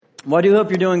Well, I do hope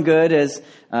you're doing good. As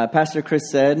Pastor Chris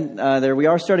said, we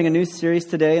are starting a new series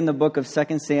today in the book of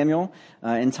 2 Samuel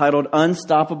entitled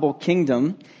Unstoppable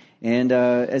Kingdom. And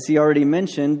as he already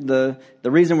mentioned, the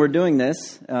reason we're doing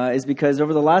this is because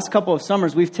over the last couple of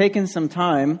summers, we've taken some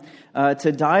time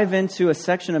to dive into a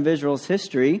section of Israel's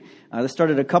history. That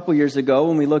started a couple years ago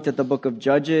when we looked at the book of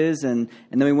Judges, and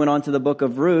then we went on to the book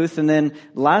of Ruth. And then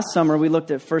last summer, we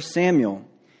looked at 1 Samuel.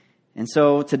 And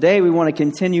so today we want to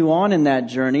continue on in that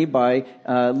journey by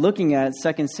looking at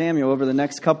 2 Samuel over the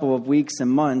next couple of weeks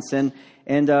and months.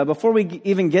 And before we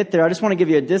even get there, I just want to give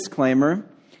you a disclaimer.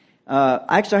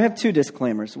 Actually, I have two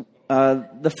disclaimers.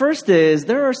 The first is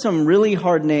there are some really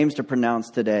hard names to pronounce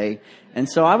today. And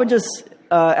so I would just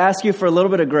ask you for a little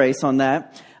bit of grace on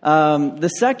that. The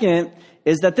second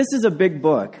is that this is a big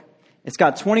book. It's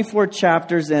got 24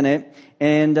 chapters in it.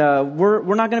 And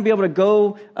we're not going to be able to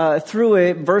go through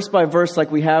it verse by verse like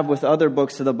we have with other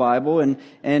books of the Bible.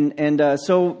 And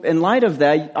so in light of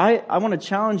that, I want to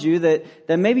challenge you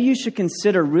that maybe you should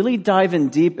consider really diving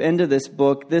deep into this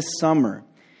book this summer.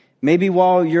 Maybe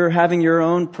while you're having your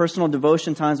own personal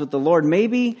devotion times with the Lord,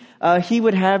 maybe He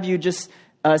would have you just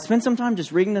spend some time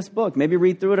just reading this book. Maybe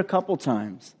read through it a couple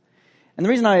times. And the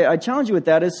reason I challenge you with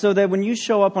that is so that when you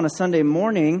show up on a Sunday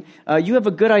morning, you have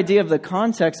a good idea of the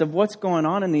context of what's going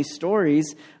on in these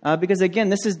stories. Because again,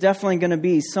 this is definitely going to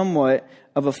be somewhat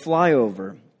of a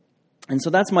flyover. And so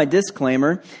that's my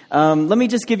disclaimer. Let me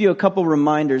just give you a couple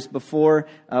reminders before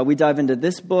we dive into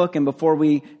this book and before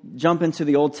we jump into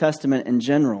the Old Testament in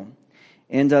general.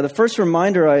 And the first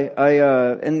reminder,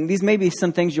 and these may be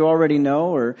some things you already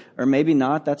know or maybe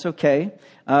not, that's okay.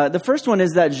 The first one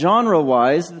is that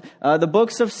genre-wise, the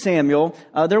books of Samuel,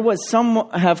 they're what some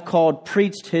have called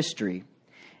preached history.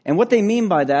 And what they mean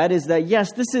by that is that,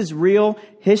 yes, this is real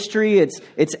history.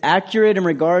 It's accurate in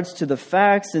regards to the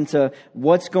facts and to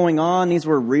what's going on. These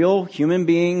were real human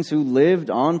beings who lived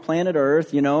on planet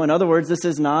Earth. In other words, this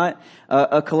is not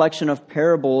a collection of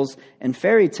parables and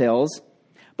fairy tales.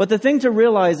 But the thing to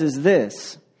realize is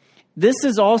this. This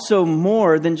is also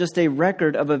more than just a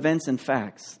record of events and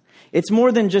facts. It's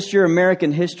more than just your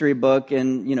American history book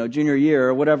in, junior year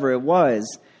or whatever it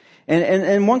was.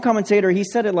 And one commentator, he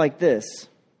said it like this.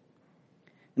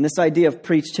 And this idea of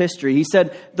preached history, he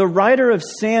said, the writer of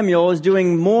Samuel is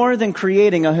doing more than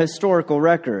creating a historical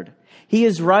record. He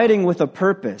is writing with a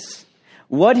purpose.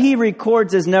 What he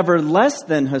records is never less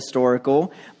than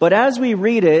historical, but as we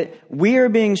read it, we are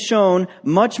being shown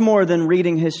much more than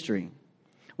reading history.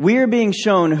 We are being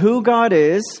shown who God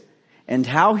is and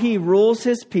how He rules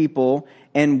His people,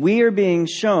 and we are being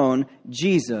shown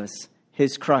Jesus,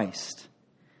 His Christ.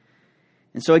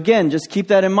 And so again, just keep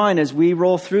that in mind as we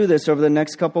roll through this over the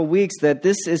next couple of weeks, that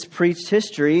this is preached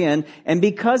history, and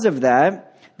because of that,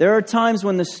 there are times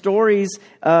when the stories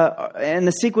and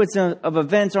the sequence of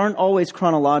events aren't always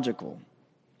chronological.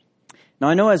 Now,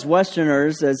 I know as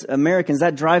Westerners, as Americans,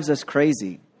 that drives us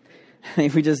crazy.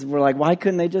 We're like, why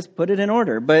couldn't they just put it in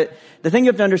order? But the thing you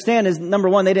have to understand is, number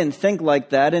one, they didn't think like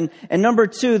that. And number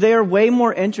two, they are way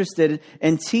more interested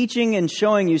in teaching and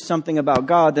showing you something about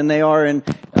God than they are in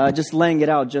just laying it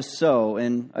out just so,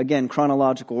 in, again,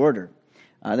 chronological order.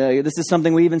 This is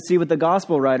something we even see with the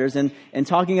gospel writers and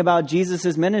talking about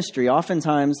Jesus' ministry.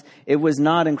 Oftentimes, it was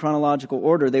not in chronological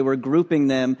order. They were grouping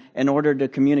them in order to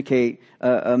communicate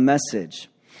a message.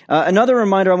 Another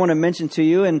reminder I want to mention to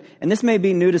you, and this may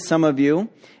be new to some of you,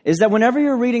 is that whenever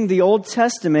you're reading the Old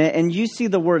Testament and you see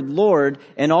the word Lord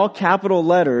in all capital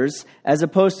letters, as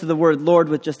opposed to the word Lord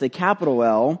with just a capital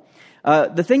L,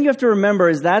 the thing you have to remember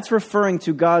is that's referring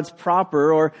to God's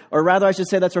proper, or rather I should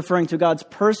say that's referring to God's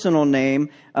personal name,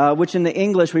 which in the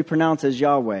English we pronounce as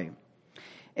Yahweh.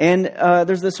 And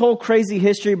there's this whole crazy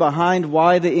history behind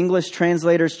why the English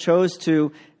translators chose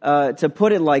to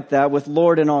put it like that with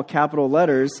Lord in all capital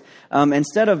letters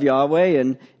instead of Yahweh.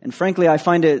 And frankly, I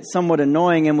find it somewhat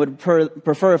annoying and would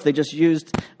prefer if they just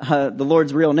used the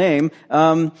Lord's real name.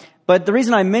 But the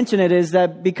reason I mention it is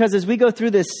that because as we go through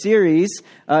this series,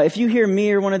 if you hear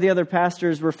me or one of the other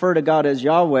pastors refer to God as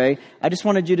Yahweh, I just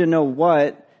wanted you to know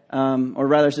what, or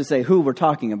rather I should say who we're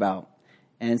talking about.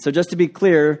 And so just to be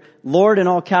clear, Lord in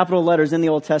all capital letters in the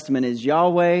Old Testament is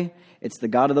Yahweh. It's the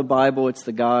God of the Bible. It's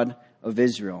the God of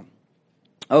Israel.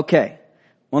 Okay,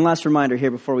 one last reminder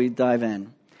here before we dive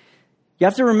in. You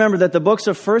have to remember that the books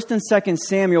of 1 and 2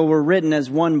 Samuel were written as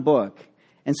one book.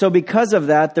 And so because of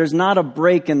that, there's not a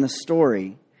break in the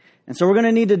story. And so we're going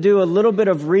to need to do a little bit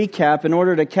of recap in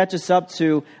order to catch us up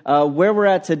to where we're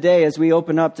at today as we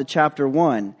open up to chapter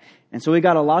 1. And so we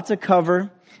got a lot to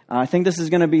cover. I think this is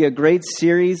going to be a great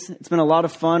series. It's been a lot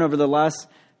of fun over the last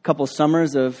couple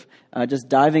summers of just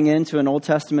diving into an Old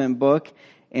Testament book.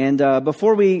 And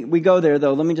before we go there,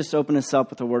 though, let me just open us up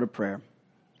with a word of prayer.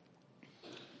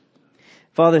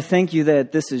 Father, thank you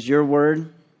that this is your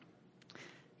word.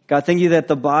 God, thank you that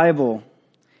the Bible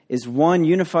is one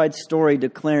unified story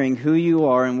declaring who you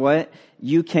are and what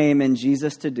you came in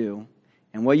Jesus to do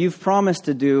and what you've promised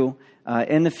to do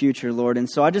in the future, Lord. And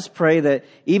so I just pray that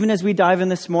even as we dive in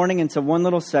this morning into one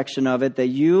little section of it, that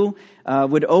you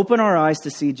would open our eyes to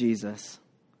see Jesus.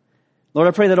 Lord,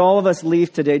 I pray that all of us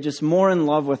leave today just more in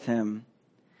love with him,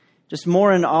 just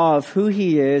more in awe of who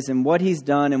he is and what he's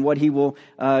done and what he will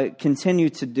continue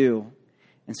to do.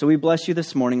 And so we bless you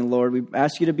this morning, Lord. We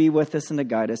ask you to be with us and to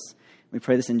guide us. We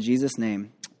pray this in Jesus'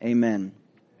 name. Amen.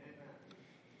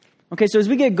 Okay, so as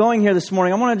we get going here this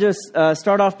morning, I want to just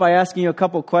start off by asking you a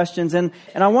couple questions. And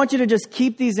I want you to just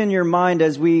keep these in your mind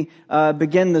as we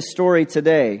begin the story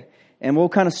today. And we'll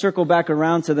kind of circle back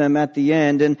around to them at the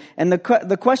end. And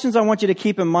the questions I want you to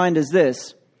keep in mind is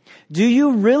this. Do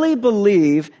you really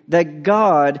believe that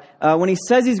God, when he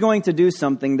says he's going to do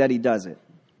something, that he does it?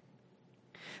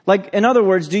 Like, in other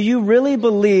words, do you really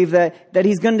believe that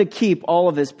he's going to keep all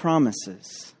of his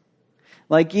promises?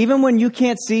 Like, even when you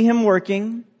can't see him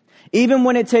working, even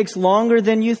when it takes longer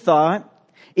than you thought,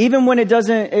 even when it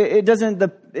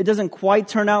doesn't quite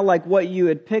turn out like what you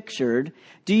had pictured,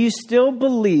 do you still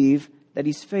believe that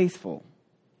he's faithful?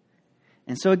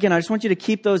 And so again, I just want you to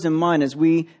keep those in mind as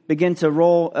we begin to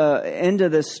roll into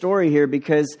this story here,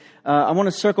 because I want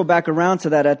to circle back around to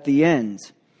that at the end.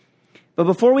 But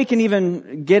before we can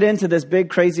even get into this big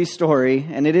crazy story,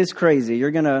 and it is crazy,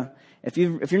 you're gonna, if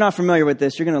you're not familiar with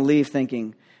this, you're gonna leave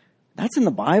thinking, that's in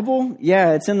the Bible?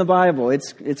 Yeah, it's in the Bible.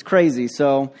 It's crazy.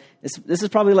 So this is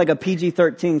probably like a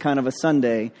PG-13 kind of a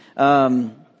Sunday,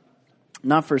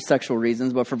 not for sexual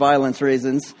reasons, but for violence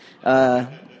reasons.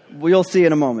 We'll see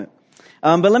in a moment.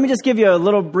 But let me just give you a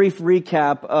little brief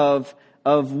recap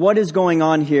of what is going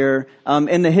on here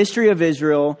in the history of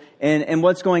Israel and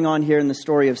what's going on here in the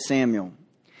story of Samuel.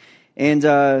 And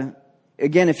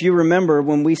again, if you remember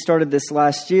when we started this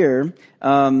last year,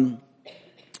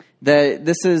 that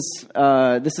this is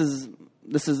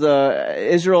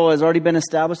Israel has already been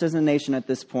established as a nation at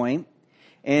this point.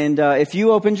 And if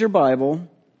you opened your Bible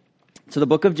to the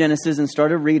book of Genesis and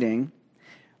started reading,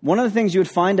 one of the things you would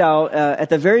find out at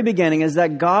the very beginning is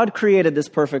that God created this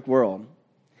perfect world.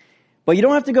 But you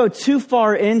don't have to go too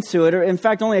far into it, or in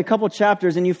fact, only a couple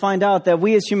chapters, and you find out that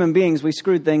we as human beings, we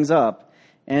screwed things up.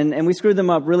 And we screwed them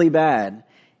up really bad.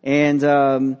 And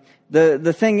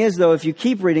the thing is, though, if you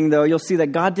keep reading, though, you'll see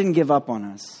that God didn't give up on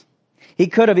us. He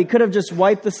could have just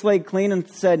wiped the slate clean and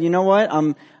said, you know what,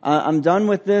 I'm done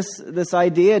with this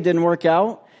idea. It didn't work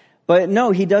out. But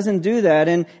no, he doesn't do that.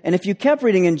 And if you kept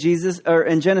reading in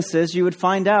Genesis, you would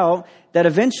find out that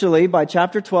eventually, by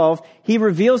chapter 12, he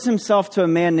reveals himself to a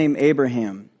man named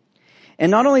Abraham.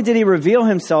 And not only did he reveal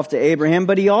himself to Abraham,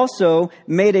 but he also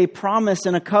made a promise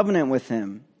and a covenant with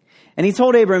him. And he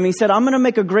told Abraham, he said, I'm going to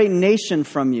make a great nation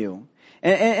from you.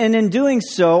 And in doing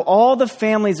so, all the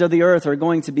families of the earth are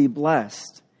going to be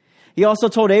blessed. He also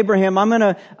told Abraham,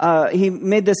 he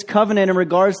made this covenant in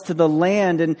regards to the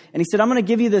land. And he said, I'm going to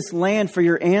give you this land for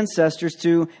your ancestors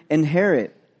to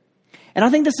inherit. And I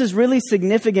think this is really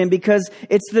significant because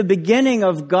it's the beginning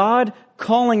of God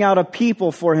calling out a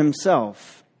people for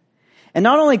himself. And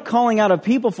not only calling out a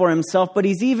people for himself, but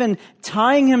he's even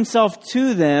tying himself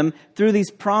to them through these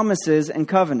promises and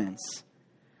covenants.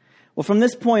 Well, from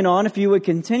this point on, if you would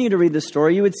continue to read the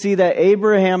story, you would see that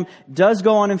Abraham does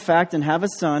go on, in fact, and have a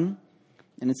son.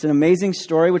 And it's an amazing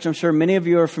story, which I'm sure many of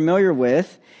you are familiar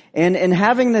with. And in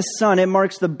having this son, it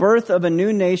marks the birth of a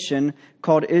new nation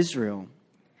called Israel.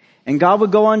 And God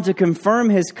would go on to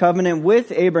confirm his covenant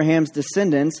with Abraham's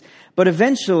descendants. But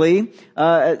eventually,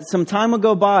 some time would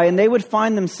go by, and they would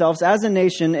find themselves as a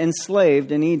nation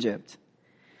enslaved in Egypt.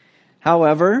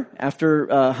 However,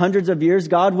 after hundreds of years,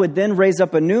 God would then raise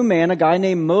up a new man, a guy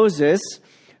named Moses,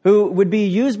 who would be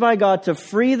used by God to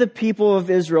free the people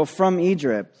of Israel from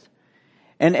Egypt.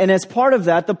 And as part of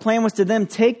that, the plan was to then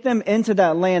take them into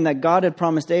that land that God had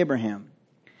promised Abraham.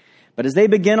 But as they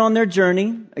begin on their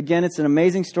journey, again, it's an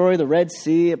amazing story. The Red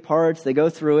Sea, it parts, they go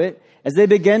through it. As they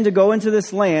begin to go into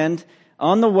this land,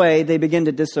 on the way, they begin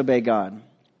to disobey God. In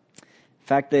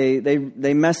fact,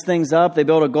 they mess things up. They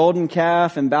build a golden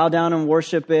calf and bow down and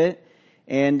worship it.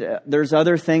 And there's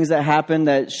other things that happen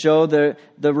that show the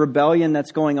rebellion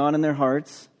that's going on in their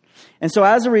hearts. And so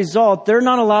as a result, they're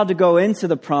not allowed to go into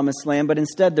the promised land, but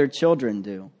instead their children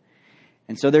do.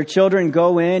 And so their children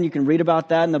go in. You can read about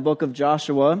that in the book of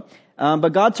Joshua. But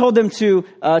God told them to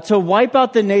wipe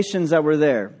out the nations that were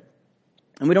there.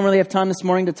 And we don't really have time this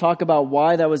morning to talk about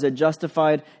why that was a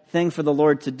justified thing for the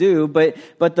Lord to do. But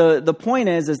the point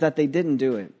is that they didn't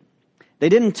do it. They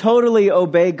didn't totally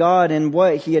obey God and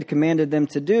what He had commanded them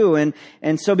to do.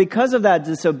 And so because of that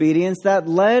disobedience, that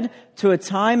led to a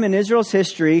time in Israel's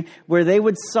history where they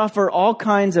would suffer all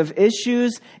kinds of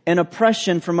issues and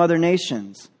oppression from other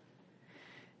nations.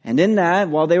 And in that,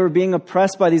 while they were being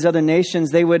oppressed by these other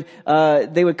nations, they would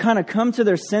kind of come to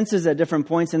their senses at different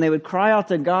points, and they would cry out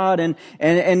to God and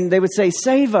they would say,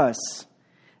 "Save us."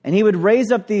 And He would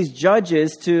raise up these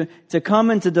judges to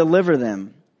come and to deliver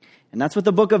them. And that's what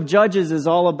the book of Judges is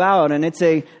all about. And it's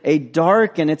a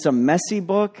dark and it's a messy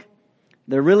book.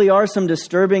 There really are some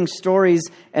disturbing stories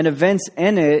and events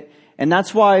in it. And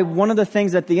that's why one of the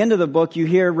things at the end of the book you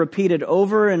hear repeated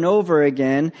over and over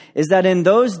again is that in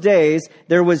those days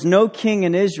there was no king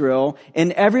in Israel,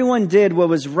 and everyone did what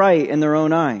was right in their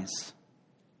own eyes.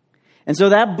 And so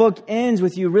that book ends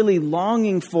with you really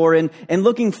longing for and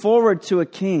looking forward to a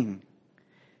king.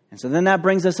 And so then that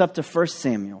brings us up to 1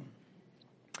 Samuel.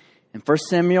 In 1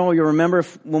 Samuel, you'll remember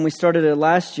when we started it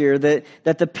last year that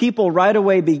the people right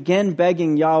away began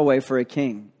begging Yahweh for a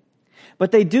king.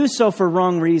 But they do so for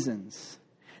wrong reasons.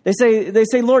 They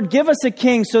say, "Lord, give us a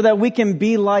king so that we can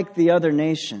be like the other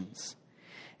nations."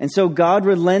 And so God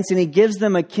relents and He gives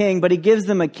them a king, but He gives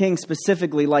them a king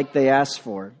specifically like they asked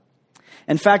for.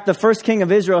 In fact, the first king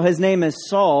of Israel, his name is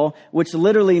Saul, which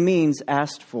literally means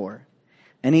asked for.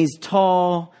 And he's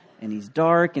tall, and he's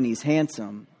dark, and he's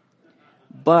handsome.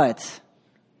 But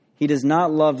he does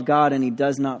not love God and he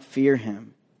does not fear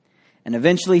Him. And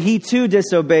eventually he too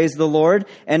disobeys the Lord.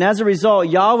 And as a result,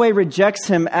 Yahweh rejects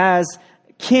him as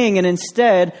king and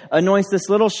instead anoints this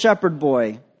little shepherd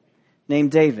boy named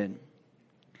David.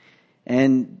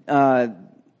 And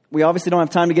we obviously don't have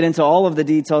time to get into all of the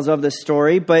details of this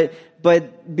story. But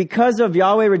because of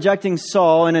Yahweh rejecting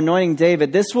Saul and anointing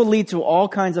David, this will lead to all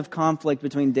kinds of conflict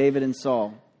between David and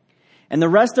Saul. And the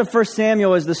rest of 1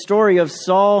 Samuel is the story of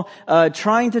Saul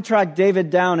trying to track David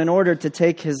down in order to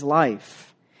take his life.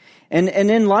 And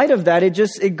in light of that,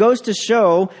 it goes to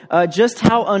show just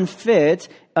how unfit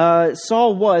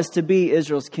Saul was to be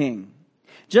Israel's king.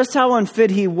 Just how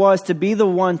unfit he was to be the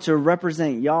one to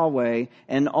represent Yahweh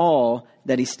and all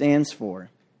that He stands for.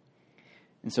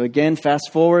 And so again, fast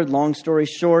forward, long story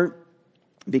short,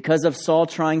 because of Saul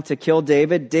trying to kill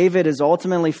David, David is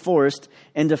ultimately forced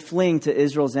into fleeing to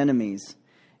Israel's enemies.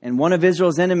 And one of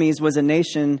Israel's enemies was a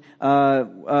nation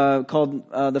called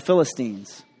the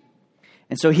Philistines.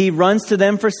 And so he runs to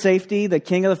them for safety. The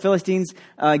king of the Philistines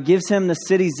gives him the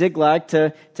city Ziklag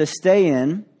to stay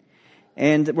in.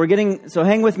 And so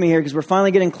hang with me here because we're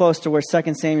finally getting close to where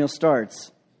 2 Samuel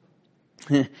starts.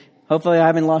 Hopefully I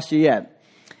haven't lost you yet.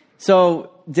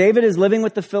 So David is living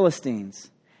with the Philistines.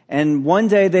 And one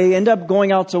day they end up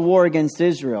going out to war against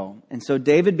Israel. And so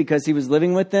David, because he was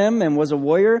living with them and was a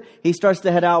warrior, he starts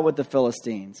to head out with the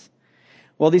Philistines.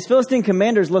 Well, these Philistine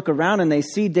commanders look around and they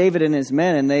see David and his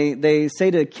men, and they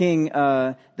say to the king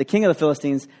of the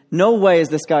Philistines, "No way is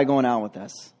this guy going out with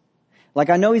us. Like,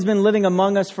 I know he's been living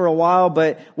among us for a while,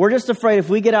 but we're just afraid if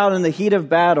we get out in the heat of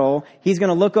battle, he's going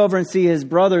to look over and see his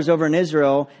brothers over in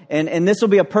Israel, and this will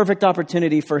be a perfect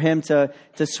opportunity for him to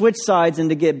switch sides and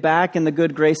to get back in the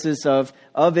good graces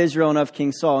of Israel and of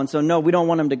King Saul. And so, no, we don't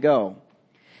want him to go."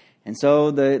 And so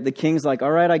the king's like,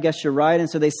 "All right, I guess you're right." And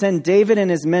so they send David and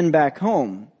his men back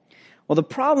home. Well, the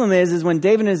problem is when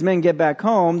David and his men get back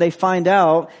home, they find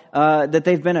out that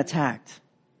they've been attacked.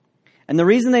 And the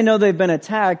reason they know they've been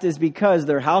attacked is because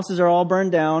their houses are all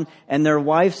burned down and their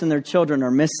wives and their children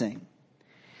are missing.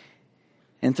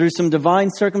 And through some divine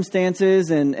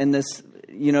circumstances and this,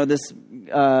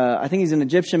 I think he's an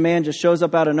Egyptian man, just shows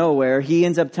up out of nowhere, he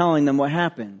ends up telling them what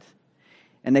happened.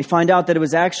 And they find out that it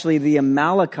was actually the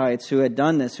Amalekites who had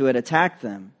done this, who had attacked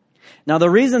them. Now, the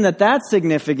reason that that's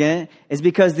significant is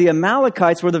because the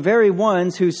Amalekites were the very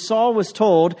ones who Saul was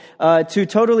told to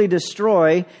totally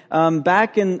destroy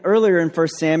earlier in 1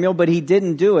 Samuel, but he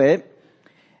didn't do it.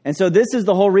 And so this is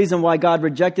the whole reason why God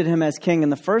rejected him as king in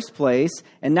the first place.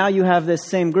 And now you have this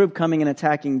same group coming and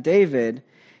attacking David.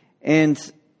 And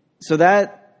so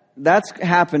that's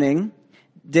happening.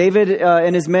 David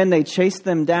and his men, they chase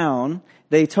them down.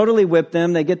 They totally whip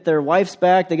them. They get their wives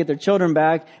back. They get their children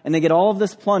back. And they get all of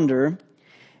this plunder.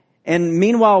 And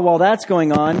meanwhile, while that's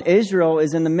going on, Israel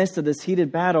is in the midst of this heated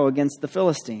battle against the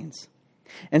Philistines.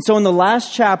 And so in the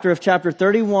last chapter of chapter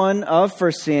 31 of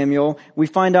 1 Samuel, we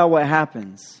find out what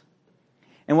happens.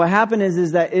 And what happened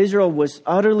is that Israel was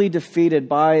utterly defeated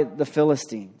by the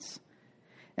Philistines.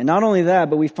 And not only that,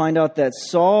 but we find out that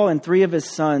Saul and 3 of his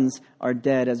sons are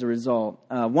dead as a result.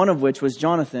 One of which was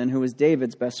Jonathan, who was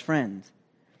David's best friend.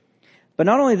 But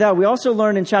not only that, we also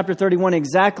learn in chapter 31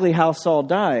 exactly how Saul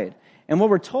died. And what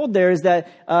we're told there is that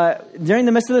during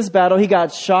the midst of this battle, he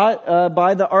got shot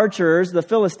by the archers, the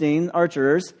Philistine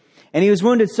archers, and he was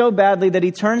wounded so badly that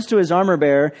he turns to his armor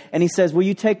bearer and he says, "Will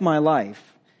you take my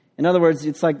life?" In other words,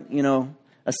 it's like,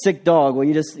 a sick dog. Will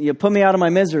you put me out of my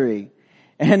misery?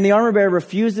 And the armor bearer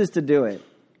refuses to do it.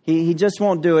 He just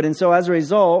won't do it. And so as a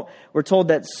result, we're told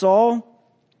that Saul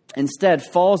instead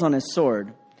falls on his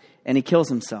sword and he kills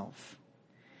himself.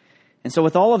 And so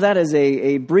with all of that as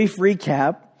a brief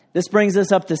recap, this brings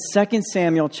us up to 2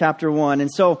 Samuel chapter 1.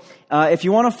 And so if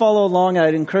you want to follow along,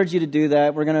 I'd encourage you to do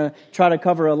that. We're going to try to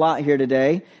cover a lot here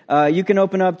today. You can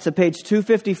open up to page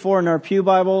 254 in our Pew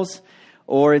Bibles,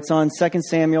 or it's on 2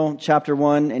 Samuel chapter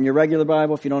 1 in your regular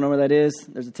Bible. If you don't know where that is,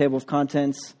 there's a table of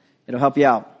contents. It'll help you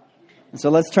out. And so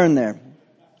let's turn there.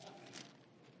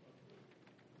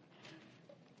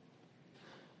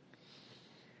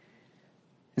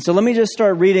 And so let me just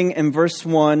start reading in verse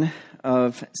 1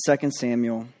 of 2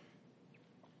 Samuel.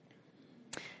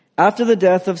 After the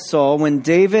death of Saul, when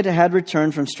David had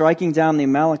returned from striking down the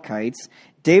Amalekites,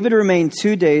 David remained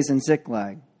 2 days in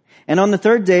Ziklag. And on the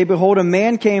third day, behold, a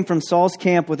man came from Saul's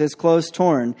camp with his clothes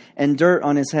torn and dirt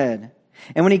on his head.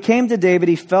 And when he came to David,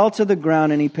 he fell to the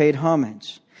ground and he paid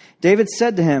homage. David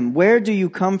said to him, "Where do you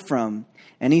come from?"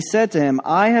 And he said to him,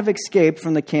 "I have escaped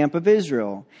from the camp of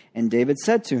Israel." And David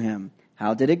said to him,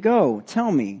 "How did it go?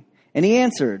 Tell me." And he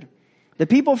answered, "The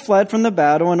people fled from the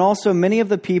battle, and also many of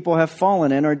the people have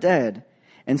fallen and are dead.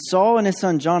 And Saul and his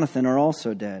son Jonathan are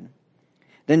also dead."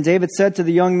 Then David said to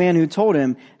the young man who told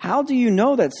him, "How do you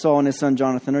know that Saul and his son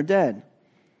Jonathan are dead?"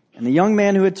 And the young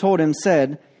man who had told him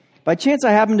said, "By chance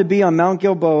I happened to be on Mount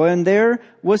Gilboa, and there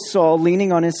was Saul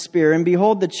leaning on his spear, and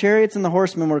behold, the chariots and the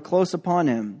horsemen were close upon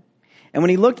him. And when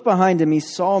he looked behind him, he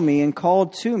saw me and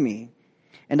called to me.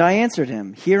 And I answered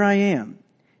him, 'Here I am.'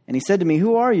 And he said to me,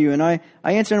 'Who are you?' And I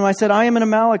answered him, I said, 'I am an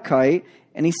Amalekite.'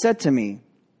 And he said to me,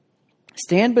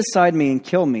 'Stand beside me and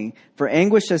kill me, for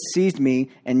anguish has seized me,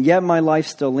 and yet my life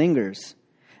still lingers.'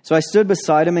 So I stood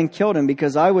beside him and killed him,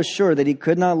 because I was sure that he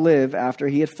could not live after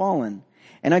he had fallen.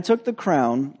 And I took the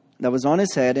crown that was on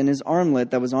his head and his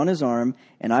armlet that was on his arm,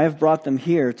 and I have brought them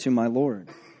here to my Lord."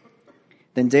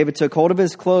 Then David took hold of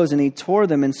his clothes, and he tore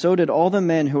them, and so did all the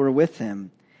men who were with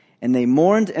him. And they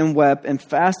mourned and wept and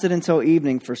fasted until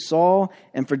evening for Saul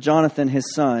and for Jonathan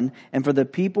his son, and for the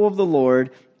people of the Lord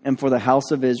and for the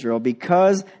house of Israel,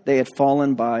 because they had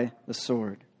fallen by the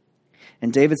sword.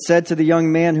 And David said to the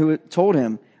young man who told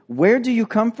him, "Where do you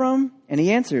come from?" And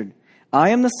he answered, "I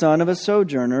am the son of a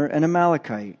sojourner, an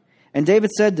Amalekite." And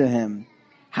David said to him,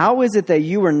 "How is it that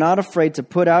you were not afraid to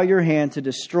put out your hand to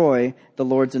destroy the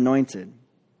Lord's anointed?"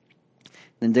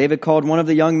 Then David called one of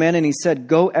the young men, and he said,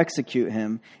 "Go execute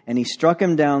him." And he struck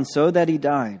him down so that he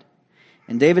died.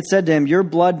 And David said to him, "Your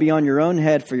blood be on your own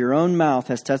head, for your own mouth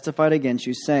has testified against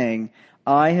you, saying,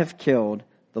 'I have killed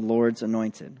the Lord's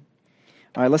anointed.'"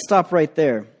 All right, let's stop right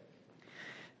there.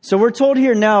 So we're told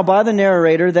here now by the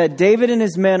narrator that David and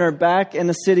his men are back in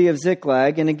the city of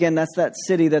Ziklag. And again, that's that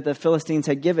city that the Philistines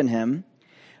had given him.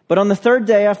 But on the third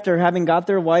day, after having got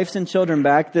their wives and children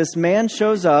back, this man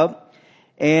shows up.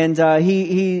 And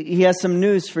he has some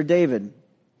news for David.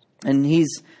 And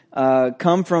he's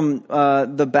come from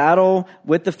the battle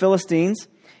with the Philistines.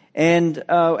 And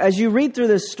as you read through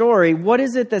this story, what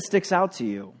is it that sticks out to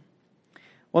you?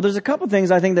 Well, there's a couple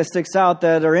things I think that sticks out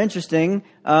that are interesting.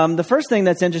 The first thing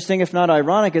that's interesting, if not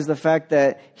ironic, is the fact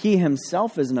that he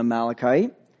himself is an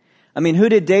Amalekite. I mean, who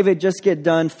did David just get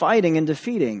done fighting and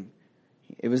defeating?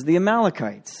 It was the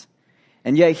Amalekites.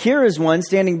 And yet here is one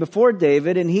standing before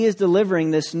David, and he is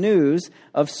delivering this news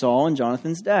of Saul and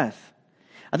Jonathan's death.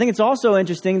 I think it's also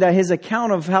interesting that his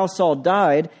account of how Saul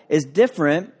died is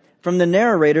different from the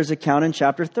narrator's account in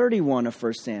chapter 31 of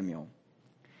 1 Samuel.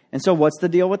 And so what's the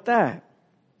deal with that?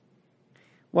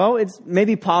 Well, it's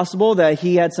maybe possible that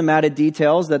he had some added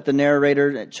details that the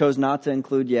narrator chose not to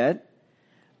include yet.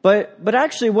 But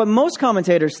actually what most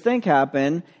commentators think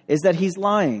happened is that he's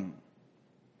lying.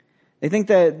 They think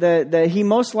that he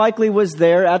most likely was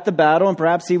there at the battle, and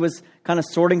perhaps he was kind of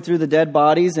sorting through the dead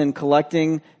bodies and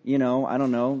collecting,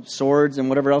 swords and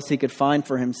whatever else he could find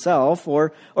for himself.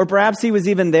 Or perhaps he was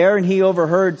even there and he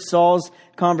overheard Saul's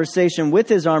conversation with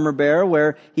his armor bearer,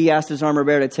 where he asked his armor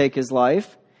bearer to take his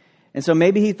life. And so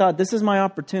maybe he thought, this is my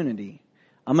opportunity.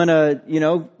 I'm going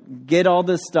to, get all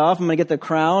this stuff. I'm going to get the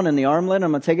crown and the armlet.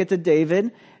 I'm going to take it to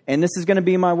David, and this is going to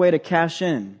be my way to cash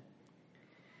in.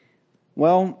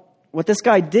 Well, what this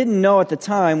guy didn't know at the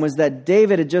time was that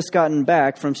David had just gotten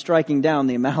back from striking down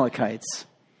the Amalekites.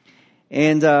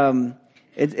 And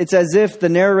It's as if the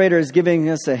narrator is giving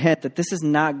us a hint that this is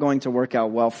not going to work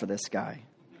out well for this guy.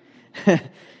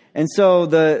 And so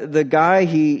the guy,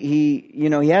 he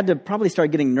had to probably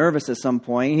start getting nervous at some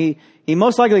point. He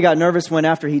most likely got nervous when,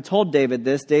 after he told David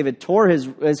this, David tore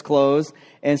his clothes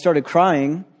and started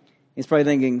crying. He's probably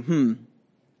thinking,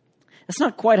 that's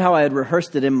not quite how I had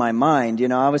rehearsed it in my mind.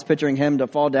 I was picturing him to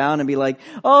fall down and be like,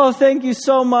 oh, thank you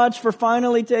so much for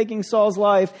finally taking Saul's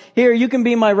life. Here, you can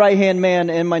be my right-hand man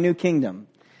in my new kingdom.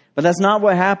 But that's not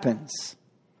what happens.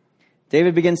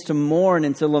 David begins to mourn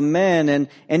and to lament.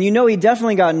 And he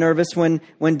definitely got nervous when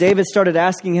David started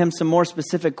asking him some more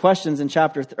specific questions in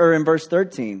verse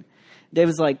 13.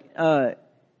 David's like,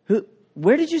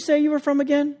 where did you say you were from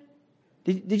again?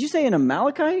 Did you say an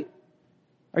Amalekite?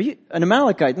 Are you an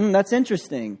Amalekite? That's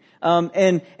interesting.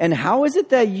 And how is it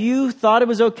that you thought it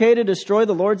was okay to destroy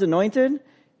the Lord's anointed?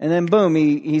 And then boom,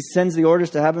 he sends the orders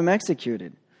to have him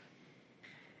executed.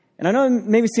 And I know it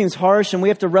maybe seems harsh and we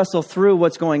have to wrestle through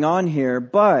what's going on here,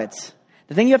 but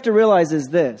the thing you have to realize is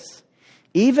this.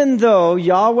 Even though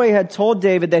Yahweh had told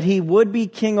David that he would be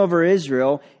king over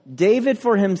Israel, David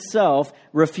for himself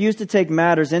refused to take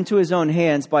matters into his own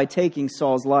hands by taking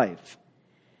Saul's life.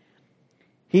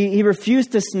 He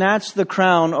refused to snatch the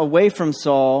crown away from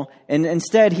Saul, and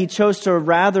instead he chose to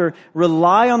rather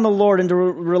rely on the Lord and to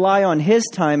rely on his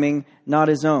timing, not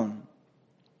his own.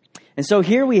 And so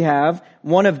here we have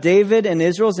one of David and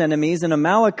Israel's enemies, an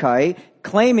Amalekite,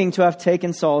 claiming to have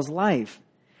taken Saul's life.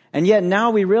 And yet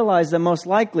now we realize that most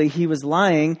likely he was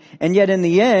lying, and yet in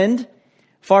the end,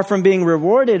 far from being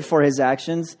rewarded for his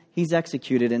actions, he's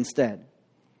executed instead.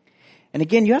 And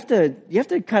again, you have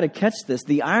to kind of catch this.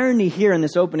 The irony here in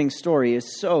this opening story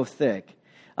is so thick.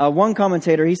 One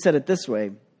commentator, he said it this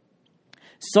way: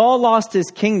 Saul lost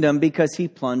his kingdom because he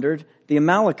plundered the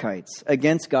Amalekites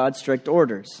against God's strict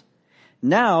orders.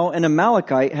 Now an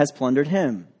Amalekite has plundered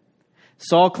him.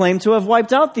 Saul claimed to have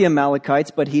wiped out the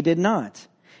Amalekites, but he did not.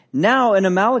 Now an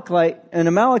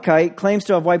Amalekite claims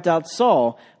to have wiped out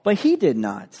Saul, but he did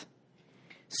not.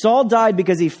 Saul died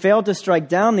because he failed to strike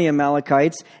down the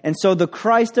Amalekites, and so the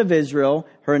Christ of Israel,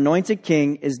 her anointed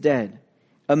king, is dead.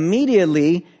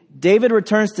 Immediately, David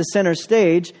returns to center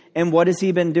stage, and what has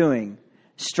he been doing?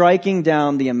 Striking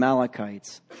down the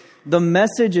Amalekites. The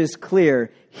message is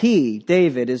clear. He,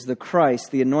 David, is the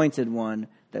Christ, the anointed one,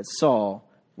 that Saul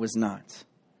was not.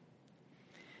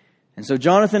 And so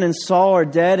Jonathan and Saul are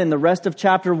dead, and the rest of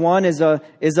chapter 1 is a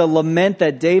lament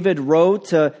that David wrote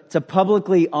to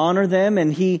publicly honor them,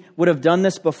 and he would have done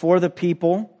this before the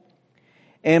people.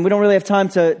 And we don't really have time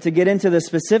to get into the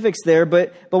specifics there,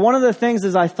 but one of the things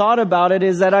as I thought about it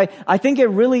is that I think it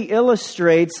really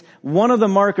illustrates one of the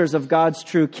markers of God's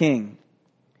true king,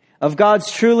 of God's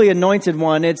truly anointed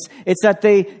one. It's that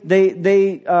they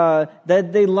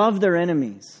love their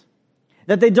enemies,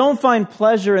 that they don't find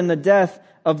pleasure in the death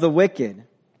of the wicked.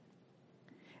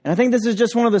 And I think this is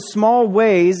just one of the small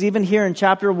ways, even here in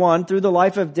chapter 1, through the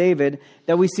life of David,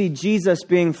 that we see Jesus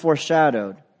being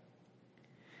foreshadowed.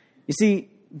 You see,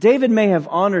 David may have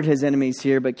honored his enemies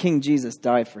here, but King Jesus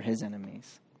died for his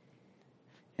enemies.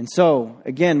 And so,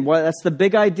 again, that's the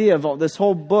big idea of this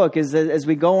whole book, is that as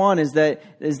we go on, is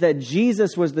that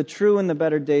Jesus was the true and the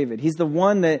better David. He's the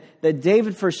one that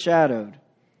David foreshadowed.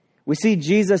 We see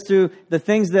Jesus through the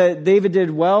things that David did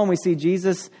well, and we see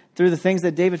Jesus through the things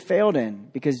that David failed in,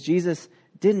 because Jesus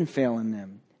didn't fail in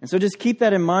them. And so just keep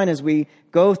that in mind as we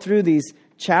go through these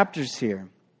chapters here.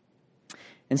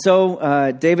 And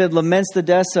so David laments the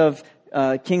deaths of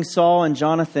King Saul and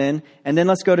Jonathan. And then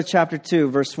let's go to chapter 2,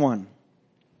 verse 1.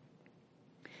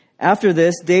 After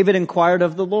this, David inquired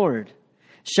of the Lord,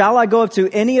 "Shall I go up to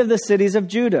any of the cities of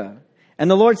Judah?" And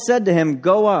the Lord said to him,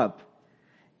 "Go up."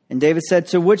 And David said,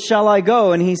 "To which shall I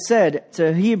go?" And he said,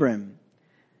 "To Hebron."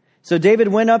 So David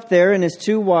went up there, and his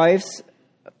two wives,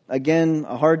 again,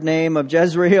 a hard name, of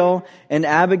Jezreel, and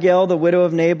Abigail, the widow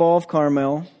of Nabal of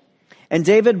Carmel. And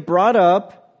David brought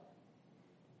up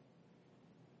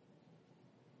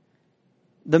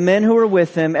the men who were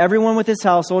with him, everyone with his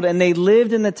household, and they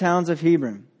lived in the towns of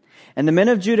Hebron. And the men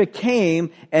of Judah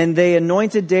came, and they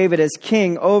anointed David as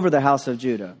king over the house of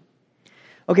Judah.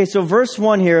 Okay, so verse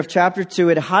 1 here of chapter 2,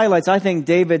 it highlights, I think,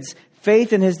 David's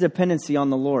faith and his dependency on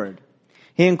the Lord.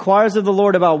 He inquires of the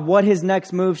Lord about what his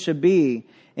next move should be.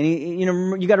 And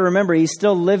you got to remember, he's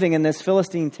still living in this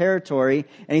Philistine territory.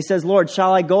 And he says, "Lord,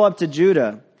 shall I go up to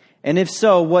Judah? And if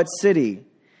so, what city?"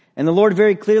 And the Lord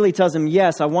very clearly tells him,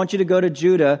 "Yes, I want you to go to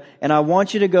Judah, and I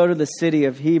want you to go to the city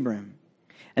of Hebron."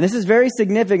 And this is very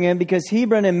significant because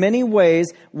Hebron in many ways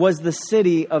was the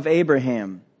city of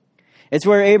Abraham. It's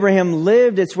where Abraham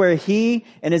lived. It's where he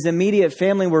and his immediate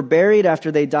family were buried after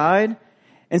they died.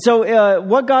 And so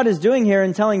what God is doing here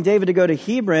in telling David to go to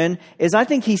Hebron is I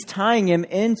think he's tying him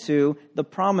into the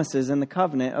promises and the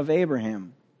covenant of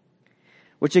Abraham,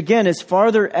 which again is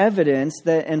farther evidence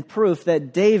that and proof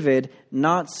that David,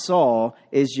 not Saul,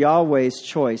 is Yahweh's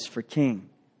choice for king.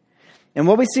 And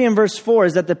what we see in verse 4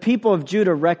 is that the people of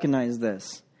Judah recognize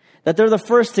this, that they're the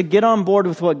first to get on board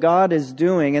with what God is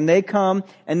doing, and they come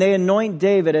and they anoint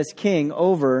David as king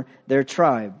over their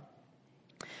tribe.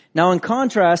 Now, in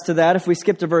contrast to that, if we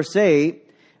skip to verse 8,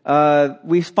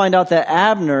 we find out that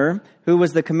Abner, who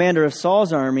was the commander of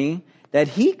Saul's army, that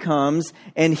he comes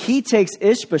and he takes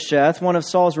Ishbosheth, one of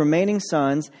Saul's remaining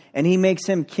sons, and he makes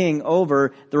him king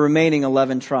over the remaining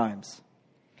 11 tribes.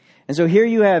 And so here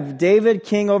you have David,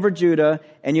 king over Judah,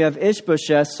 and you have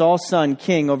Ishbosheth, Saul's son,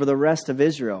 king over the rest of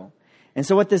Israel. And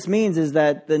so what this means is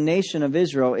that the nation of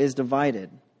Israel is divided.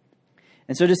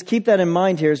 And so just keep that in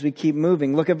mind here as we keep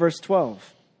moving. Look at verse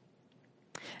 12.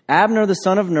 Abner, the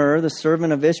son of Ner, the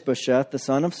servant of Ishbosheth, the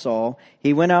son of Saul,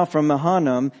 he went out from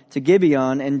Mahanaim to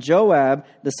Gibeon, and Joab,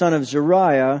 the son of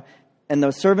Zeruiah, and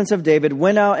the servants of David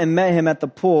went out and met him at the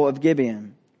pool of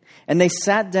Gibeon. And they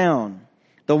sat down,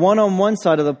 the one on one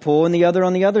side of the pool and the other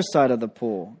on the other side of the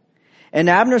pool. And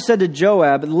Abner said to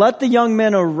Joab, "Let the young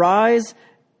men arise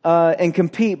and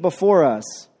compete before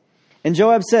us." And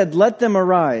Joab said, "Let them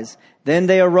arise." Then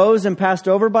they arose and passed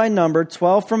over by number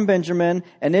 12 from Benjamin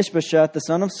and Ishbosheth, the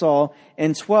son of Saul,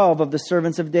 and 12 of the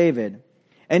servants of David.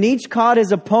 And each caught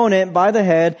his opponent by the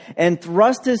head and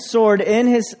thrust his sword in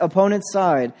his opponent's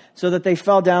side, so that they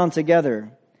fell down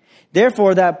together.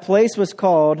 Therefore that place was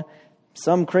called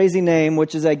some crazy name,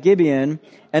 which is at Gibeon.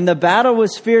 And the battle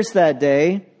was fierce that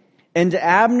day, and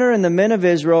Abner and the men of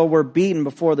Israel were beaten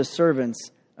before the servants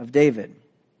of David.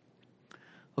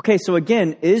 Okay, so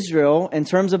again, Israel, in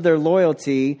terms of their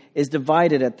loyalty, is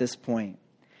divided at this point.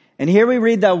 And here we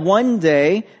read that one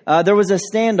day there was a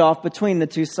standoff between the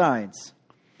two sides.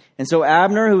 And so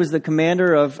Abner, who was the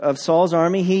commander of Saul's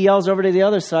army, he yells over to the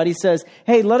other side. He says,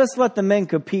 "Hey, let the men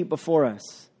compete before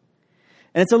us."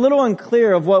 And it's a little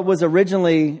unclear of what was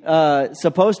originally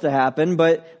supposed to happen,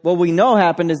 but what we know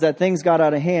happened is that things got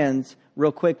out of hand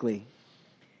real quickly.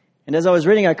 And as I was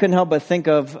reading, I couldn't help but think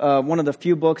of one of the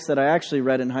few books that I actually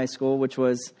read in high school, which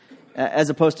was, as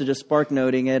opposed to just spark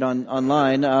noting it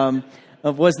online,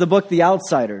 was the book The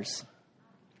Outsiders.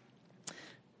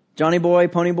 Johnny Boy,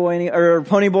 Pony Boy, or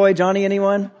Pony Boy, Johnny,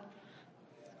 anyone?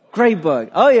 Great book.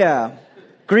 Oh, yeah.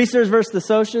 Greasers versus the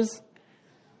Socias?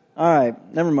 All right,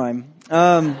 never mind.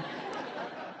 There's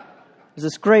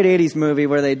this great 80s movie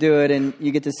where they do it, and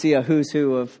you get to see a who's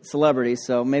who of celebrities,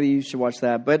 so maybe you should watch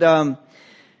that. But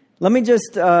let me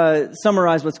just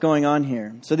summarize what's going on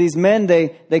here. So these men,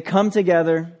 they come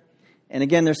together, and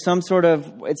again, there's some sort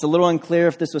of, it's a little unclear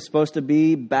if this was supposed to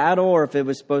be battle or if it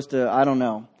was supposed to, I don't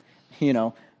know,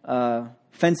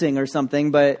 fencing or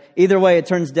something, but either way, it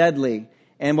turns deadly.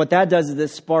 And what that does is it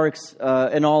sparks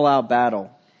an all-out battle.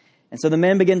 And so the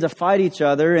men begin to fight each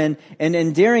other,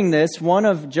 and during this, one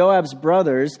of Joab's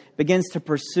brothers begins to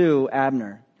pursue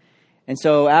Abner. And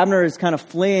so Abner is kind of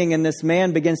fleeing, and this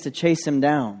man begins to chase him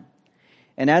down.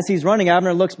 And as he's running,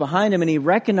 Abner looks behind him, and he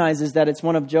recognizes that it's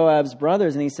one of Joab's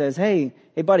brothers, and he says, hey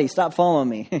buddy, stop following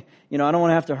me. I don't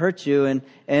want to have to hurt you.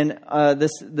 And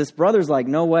this brother's like,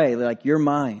 no way, like, you're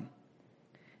mine.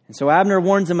 And so Abner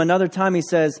warns him another time. He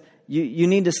says, you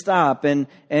need to stop. And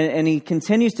he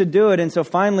continues to do it. And so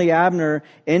finally Abner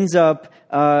ends up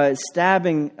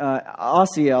stabbing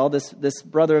Asiel, this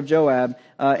brother of Joab,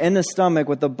 in the stomach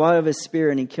with the butt of his spear,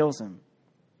 and he kills him.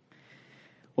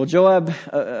 Well, Joab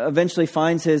eventually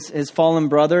finds his fallen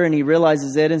brother, and he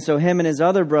realizes it. And so him and his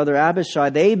other brother, Abishai,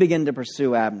 they begin to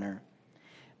pursue Abner.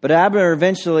 But Abner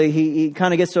eventually, he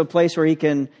kind of gets to a place where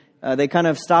they kind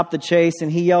of stop the chase,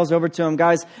 and he yells over to him,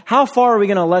 guys, how far are we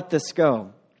going to let this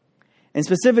go? And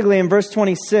specifically in verse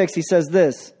 26, he says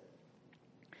this,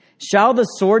 shall the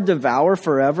sword devour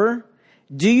forever?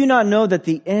 Do you not know that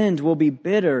the end will be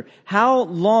bitter? How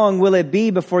long will it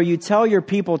be before you tell your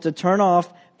people to turn off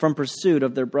from pursuit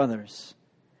of their brothers?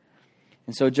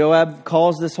 And so Joab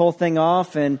calls this whole thing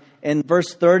off. And in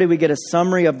verse 30, we get a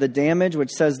summary of the damage,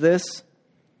 which says this.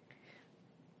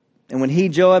 And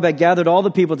when Joab, had gathered all the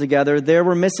people together, there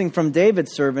were missing from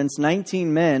David's servants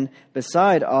 19 men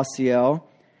beside Asiel.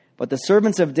 But the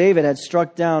servants of David had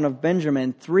struck down of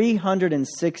Benjamin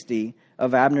 360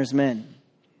 of Abner's men.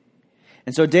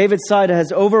 And so David's side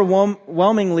has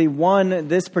overwhelmingly won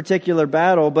this particular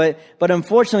battle, but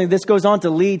unfortunately this goes on to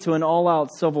lead to an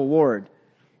all-out civil war.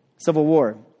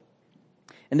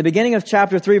 In the beginning of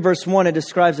chapter 3, verse 1, it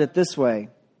describes it this way.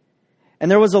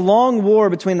 And there was a long war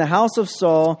between the house of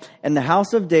Saul and the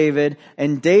house of David,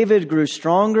 and David grew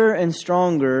stronger and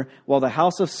stronger, while the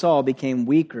house of Saul became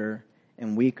weaker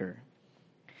and weaker.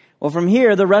 Well, from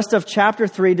here, the rest of chapter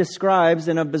 3 describes,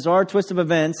 in a bizarre twist of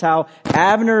events, how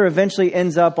Abner eventually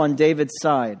ends up on David's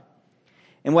side.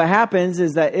 And what happens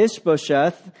is that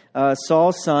Ishbosheth,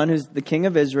 Saul's son, who's the king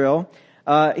of Israel,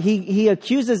 he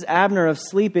accuses Abner of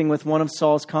sleeping with one of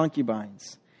Saul's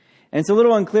concubines. And it's a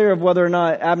little unclear of whether or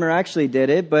not Abner actually did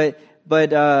it, but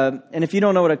and if you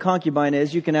don't know what a concubine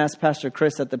is, you can ask Pastor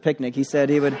Chris at the picnic. He said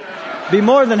he would be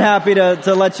more than happy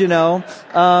to let you know.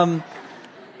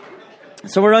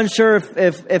 So we're unsure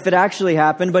if it actually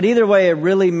happened, but either way, it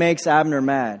really makes Abner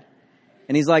mad.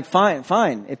 And he's like,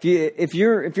 fine. If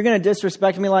you're going to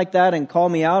disrespect me like that and call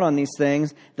me out on these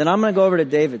things, then I'm going to go over to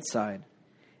David's side.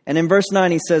 And in verse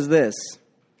 9, he says this: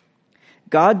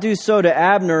 God do so to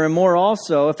Abner and more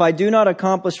also, if I do not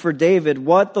accomplish for David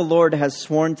what the Lord has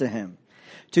sworn to him,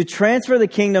 to transfer the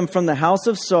kingdom from the house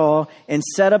of Saul and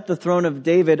set up the throne of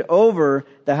David over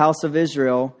the house of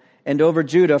Israel and over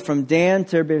Judah from Dan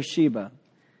to Beersheba.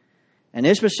 And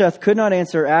Ishbosheth could not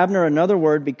answer Abner another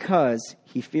word because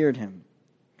he feared him.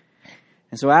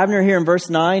 And so Abner here in verse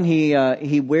 9,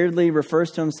 he weirdly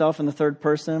refers to himself in the third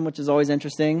person, which is always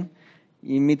interesting.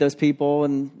 You meet those people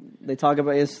and they talk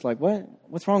about it. It's like,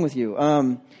 what's wrong with you?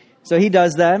 So he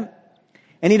does that.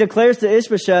 And he declares to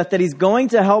Ishbosheth that he's going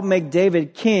to help make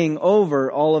David king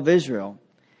over all of Israel.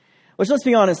 Which, let's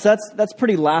be honest, that's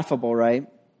pretty laughable, right?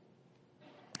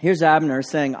 Here's Abner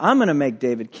saying, I'm going to make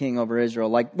David king over Israel,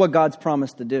 like what God's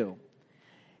promised to do.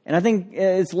 And I think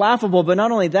it's laughable, but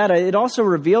not only that, it also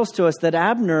reveals to us that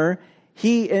Abner,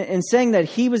 in saying that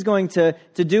he was going to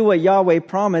do what Yahweh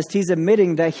promised, he's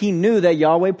admitting that he knew that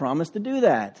Yahweh promised to do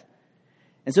that.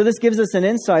 And so this gives us an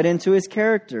insight into his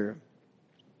character.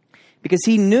 Because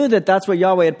he knew that that's what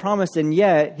Yahweh had promised, and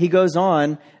yet he goes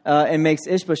on and makes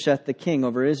Ishbosheth the king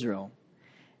over Israel.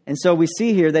 And so we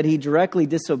see here that he directly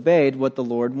disobeyed what the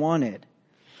Lord wanted.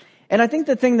 And I think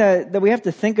the thing that we have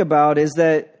to think about is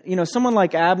that, someone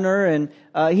like Abner, and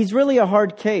he's really a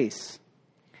hard case.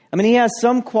 I mean, he has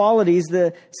some qualities,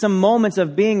 some moments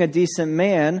of being a decent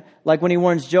man, like when he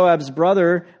warns Joab's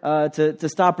brother to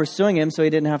stop pursuing him so he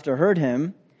didn't have to hurt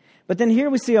him. But then here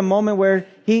we see a moment where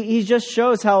he just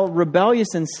shows how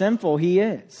rebellious and sinful he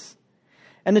is.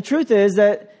 And the truth is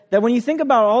that when you think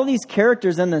about all these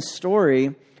characters in this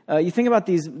story, you think about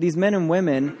these men and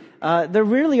women, they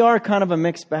really are kind of a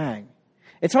mixed bag.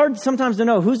 It's hard sometimes to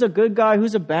know who's a good guy,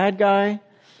 who's a bad guy,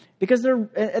 because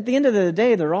at the end of the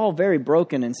day, they're all very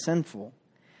broken and sinful.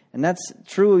 And that's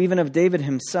true even of David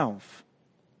himself.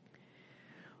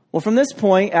 Well, from this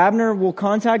point, Abner will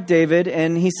contact David,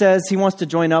 and he says he wants to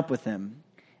join up with him.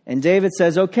 And David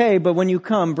says, okay, but when you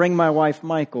come, bring my wife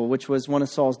Michal, which was one of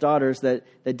Saul's daughters that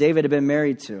David had been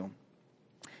married to.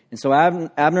 And so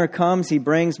Abner comes, he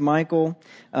brings Michal.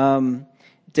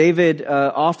 David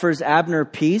offers Abner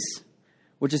peace,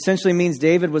 which essentially means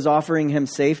David was offering him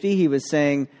safety. He was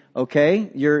saying, okay,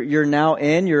 you're now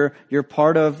in, you're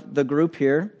part of the group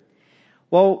here.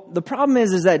 Well, the problem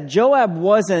is that Joab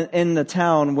wasn't in the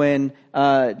town when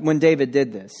David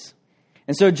did this.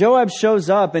 And so Joab shows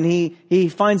up and he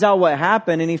finds out what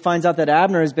happened, and he finds out that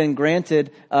Abner has been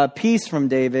granted peace from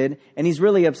David, and he's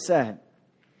really upset.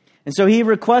 And so he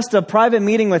requests a private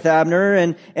meeting with Abner,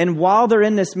 and while they're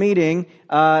in this meeting,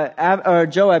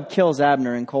 Joab kills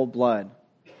Abner in cold blood.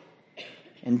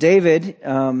 And David,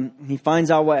 he finds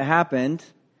out what happened,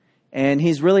 and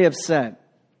he's really upset.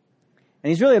 And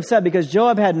he's really upset because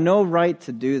Joab had no right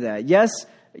to do that.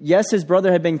 Yes, his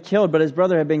brother had been killed, but his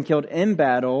brother had been killed in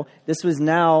battle. This was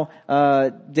now,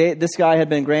 this guy had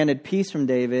been granted peace from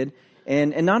David.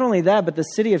 And not only that, but the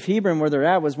city of Hebron where they're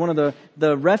at was one of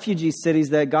the refugee cities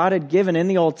that God had given in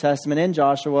the Old Testament, in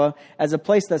Joshua, as a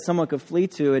place that someone could flee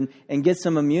to and get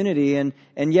some immunity. And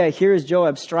yet here is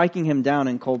Joab striking him down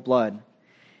in cold blood.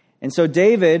 And so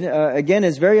David, again,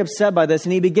 is very upset by this,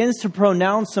 and he begins to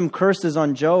pronounce some curses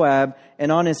on Joab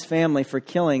and on his family for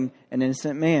killing an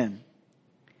innocent man.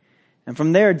 And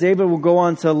from there, David will go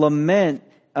on to lament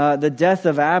the death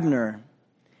of Abner.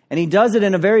 And he does it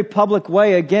in a very public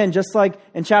way. Again, just like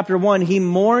in chapter 1, he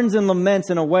mourns and laments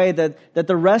in a way that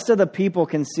the rest of the people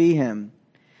can see him.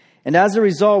 And as a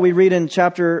result, we read in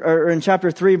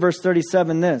chapter 3, verse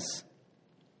 37, this: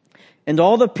 And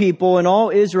all the people and all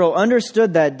Israel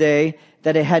understood that day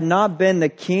that it had not been the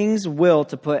king's will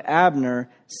to put Abner,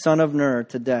 son of Ner,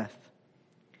 to death.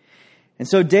 And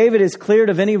so David is cleared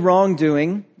of any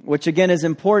wrongdoing, which again is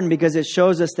important because it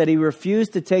shows us that he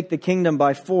refused to take the kingdom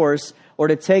by force or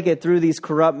to take it through these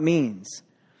corrupt means.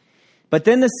 But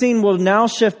then the scene will now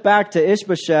shift back to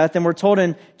Ishbosheth, and we're told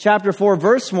in chapter 4,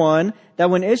 verse 1, that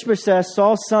when Ishbosheth,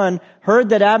 Saul's son, heard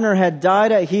that Abner had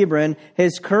died at Hebron,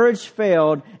 his courage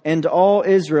failed, and all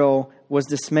Israel was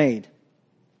dismayed.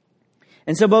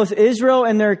 And so both Israel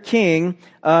and their king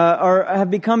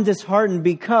have become disheartened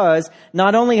because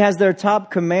not only has their top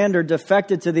commander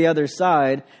defected to the other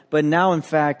side, but now, in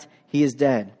fact, he is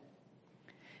dead.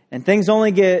 And things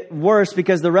only get worse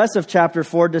because the rest of chapter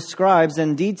 4 describes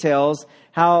and details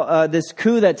how this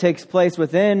coup that takes place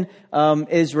within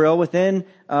Israel, within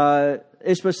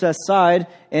Ishbosheth's side.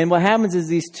 And what happens is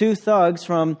these two thugs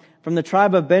from the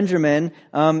tribe of Benjamin,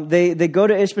 they go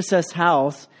to Ishbosheth's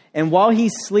house, and while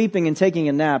he's sleeping and taking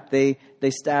a nap, they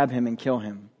stab him and kill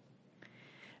him.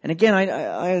 And again,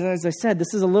 as I said,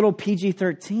 this is a little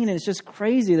PG-13, and it's just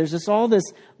crazy. There's just all this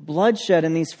bloodshed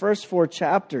in these first 4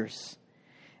 chapters.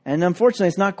 And unfortunately,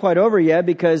 it's not quite over yet,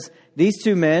 because these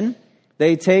two men,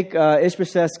 they take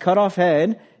Ishbosheth's cut off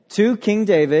head to King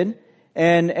David,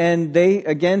 and they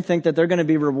again think that they're going to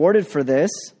be rewarded for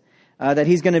this, that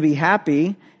he's going to be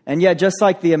happy. And yet, just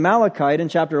like the Amalekite in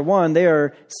chapter 1, they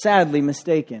are sadly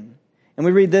mistaken. And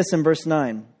we read this in verse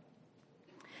 9.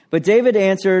 But David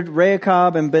answered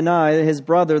Rechab and Benai, his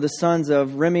brother, the sons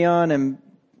of Rimeon, and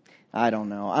I don't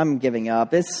know, I'm giving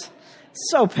up. It's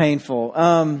so painful.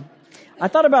 I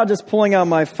thought about just pulling out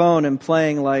my phone and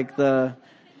playing like the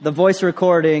voice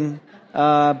recording,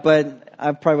 but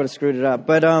I probably would have screwed it up.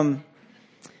 But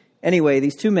anyway,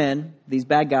 these two men, these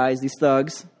bad guys, these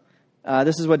thugs,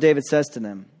 this is what David says to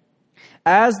them.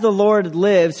 As the Lord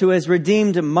lives, who has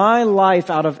redeemed my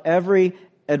life out of every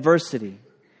adversity.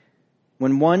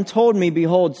 When one told me,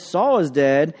 behold, Saul is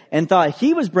dead, and thought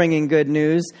he was bringing good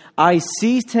news, I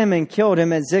seized him and killed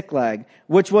him at Ziklag,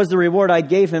 which was the reward I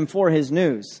gave him for his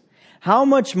news. How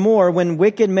much more when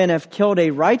wicked men have killed a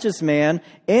righteous man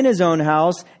in his own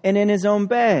house and in his own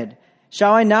bed?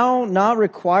 Shall I now not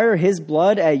require his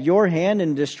blood at your hand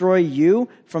and destroy you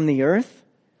from the earth?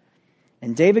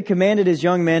 And David commanded his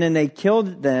young men, and they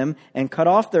killed them and cut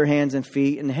off their hands and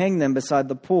feet and hanged them beside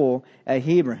the pool at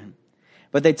Hebron.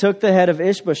 But they took the head of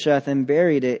Ishbosheth and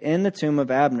buried it in the tomb of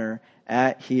Abner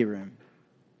at Hebron.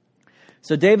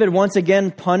 So David once again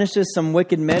punishes some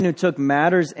wicked men who took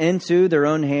matters into their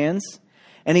own hands,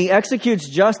 and he executes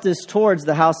justice towards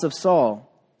the house of Saul.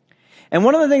 And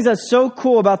one of the things that's so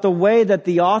cool about the way that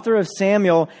the author of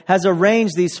Samuel has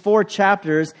arranged these 4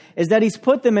 chapters is that he's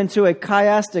put them into a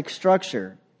chiastic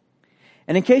structure.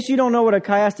 And in case you don't know what a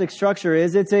chiastic structure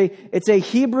is, it's a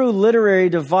Hebrew literary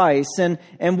device. And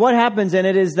what happens in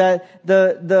it is that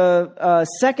the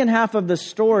second half of the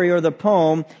story or the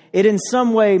poem, it in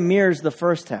some way mirrors the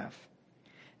first half.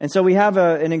 And so we have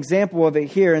an example of it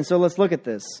here. And so let's look at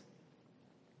this.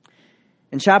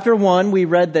 In chapter 1, we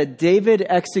read that David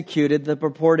executed the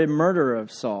purported murder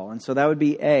of Saul. And so that would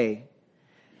be A.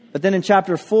 But then in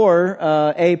chapter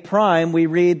 4, A prime, we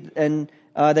read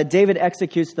that David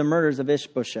executes the murders of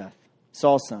Ishbosheth,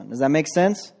 Saul's son. Does that make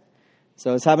sense?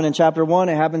 So it's happened in chapter 1.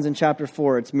 It happens in chapter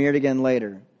 4. It's mirrored again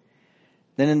later.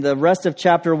 Then in the rest of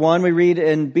chapter 1, we read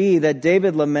in B that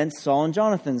David laments Saul and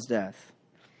Jonathan's death.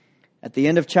 At the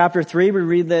end of chapter 3, we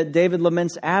read that David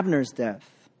laments Abner's death.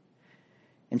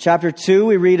 In chapter 2,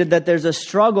 we read that there's a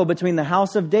struggle between the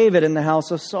house of David and the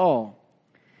house of Saul.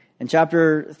 In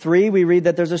chapter 3, we read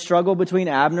that there's a struggle between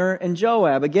Abner and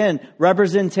Joab. Again,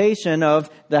 representation of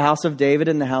the house of David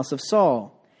and the house of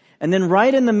Saul. And then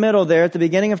right in the middle there, at the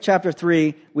beginning of chapter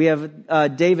 3, we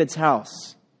have David's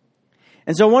house.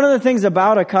 And so one of the things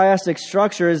about a chiastic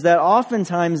structure is that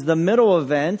oftentimes the middle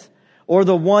event, or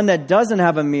the one that doesn't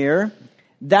have a mirror,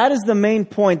 that is the main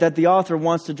point that the author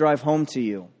wants to drive home to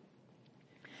you.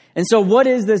 And so what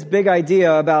is this big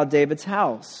idea about David's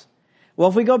house? Well,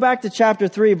 if we go back to chapter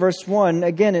 3, verse 1,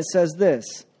 again it says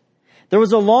this. There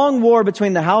was a long war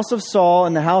between the house of Saul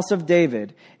and the house of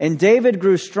David, and David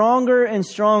grew stronger and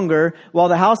stronger, while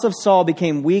the house of Saul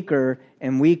became weaker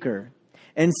and weaker.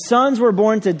 And sons were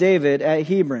born to David at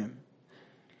Hebron.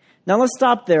 Now let's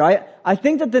stop there. I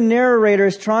think that the narrator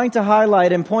is trying to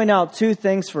highlight and point out 2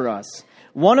 things for us.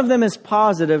 One of them is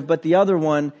positive, but the other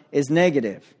one is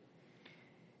negative.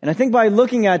 And I think by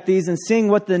looking at these and seeing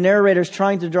what the narrator is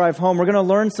trying to drive home, we're going to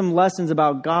learn some lessons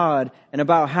about God and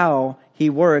about how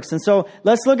He works. And so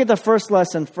let's look at the first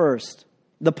lesson first.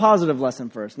 The positive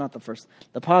lesson first, not the first.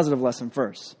 The positive lesson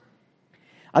first.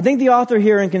 I think the author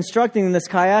here, in constructing this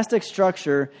chiastic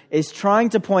structure, is trying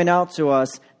to point out to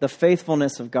us the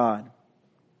faithfulness of God.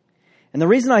 And the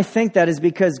reason I think that is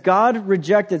because God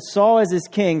rejected Saul as his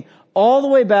king all the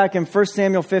way back in 1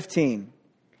 Samuel 15.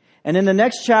 And in the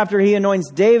next chapter, he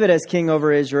anoints David as king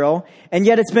over Israel. And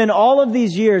yet it's been all of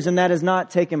these years and that has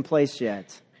not taken place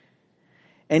yet.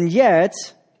 And yet,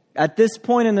 at this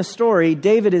point in the story,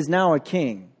 David is now a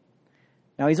king.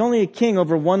 Now, he's only a king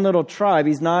over one little tribe.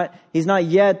 He's not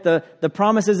yet, the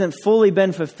promise hasn't fully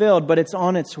been fulfilled, but it's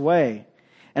on its way.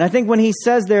 And I think when he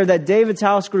says there that David's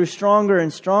house grew stronger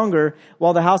and stronger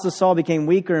while the house of Saul became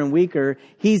weaker and weaker,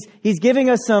 he's giving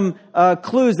us some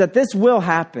clues that this will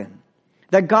happen.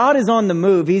 That God is on the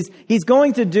move. He's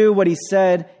going to do what he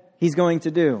said he's going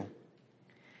to do.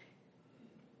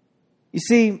 You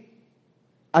see,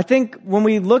 I think when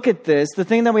we look at this, the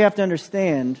thing that we have to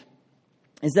understand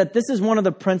is that this is one of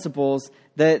the principles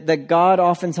that God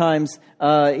oftentimes,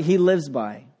 he lives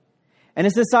by. And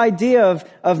it's this idea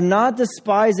of not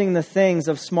despising the things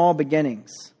of small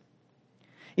beginnings.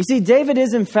 You see, David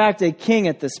is in fact a king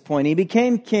at this point. He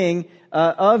became king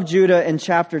of Judah in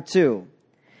chapter 2.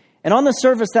 And on the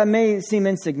surface, that may seem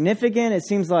insignificant. It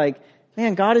seems like,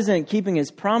 man, God isn't keeping his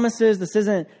promises. This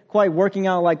isn't quite working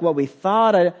out like what we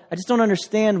thought. I just don't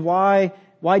understand why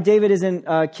David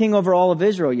isn't king over all of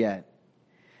Israel yet.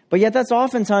 But yet that's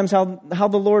oftentimes how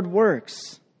the Lord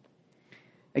works.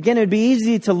 Again, it'd be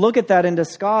easy to look at that and to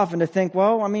scoff and to think,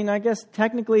 well, I mean, I guess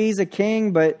technically he's a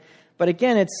king, but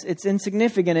again, it's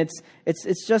insignificant.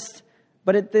 It's just,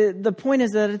 but the point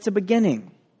is that it's a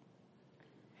beginning.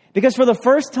 Because for the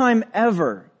first time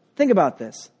ever, think about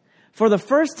this. For the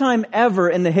first time ever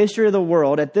in the history of the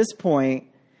world, at this point,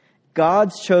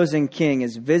 God's chosen king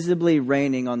is visibly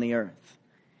reigning on the earth.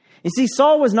 You see,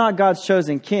 Saul was not God's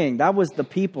chosen king. That was the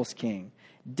people's king.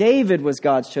 David was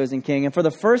God's chosen king. And for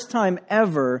the first time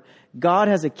ever, God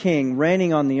has a king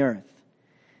reigning on the earth.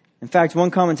 In fact,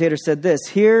 one commentator said this,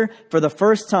 here, for the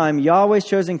first time, Yahweh's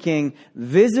chosen king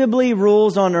visibly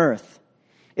rules on earth.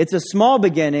 It's a small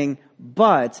beginning,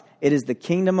 but it is the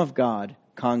kingdom of God,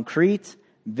 concrete,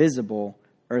 visible,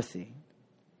 earthy.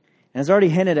 And as already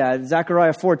hinted at,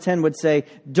 Zechariah 4:10 would say,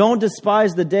 don't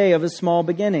despise the day of a small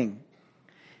beginning.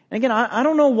 And again, I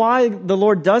don't know why the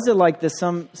Lord does it like this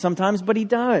sometimes, but he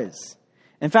does.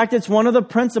 In fact, it's one of the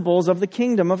principles of the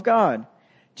kingdom of God.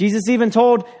 Jesus even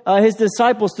told his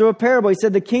disciples through a parable, he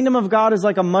said, the kingdom of God is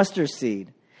like a mustard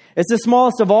seed. It's the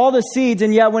smallest of all the seeds,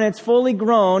 and yet when it's fully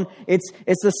grown, it's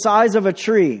the size of a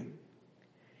tree.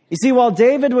 You see, while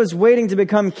David was waiting to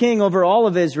become king over all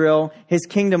of Israel, his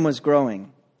kingdom was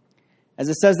growing. As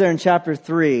it says there in chapter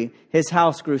 3, his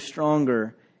house grew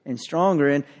stronger and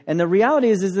stronger. And the reality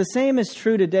is the same is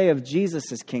true today of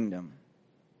Jesus' kingdom.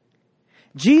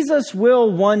 Jesus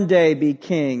will one day be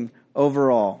king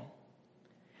over all.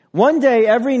 One day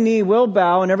every knee will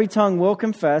bow and every tongue will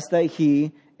confess that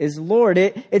he is Lord.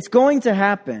 It's going to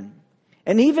happen.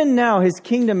 And even now his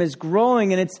kingdom is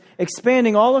growing and it's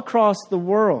expanding all across the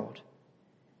world.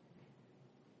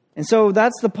 And so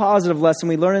that's the positive lesson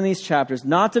we learn in these chapters.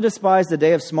 Not to despise the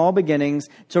day of small beginnings.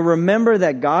 To remember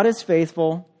that God is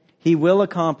faithful. He will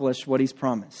accomplish what he's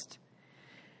promised.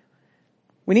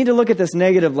 We need to look at this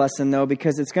negative lesson, though,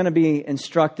 because it's going to be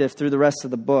instructive through the rest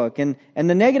of the book. And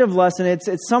the negative lesson, it's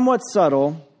somewhat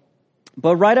subtle.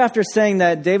 But right after saying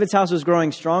that David's house was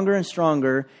growing stronger and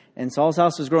stronger, and Saul's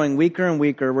house was growing weaker and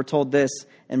weaker, we're told this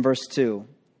in verse 2.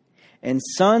 And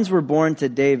sons were born to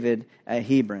David at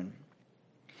Hebron.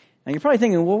 Now you're probably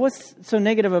thinking, well, what's so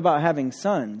negative about having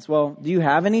sons? Well, do you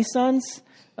have any sons?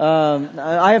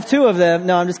 I have 2 of them.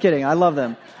 No, I'm just kidding. I love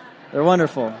them. They're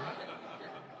wonderful.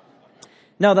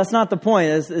 No, that's not the point.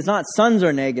 It's not sons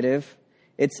are negative.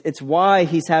 It's why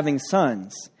he's having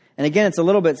sons. And again, it's a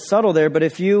little bit subtle there, but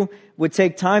if you would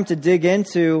take time to dig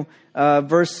into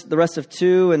the rest of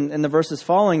 2 and the verses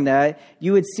following that,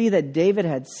 you would see that David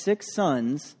had 6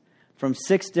 sons from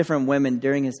 6 different women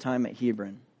during his time at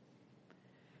Hebron.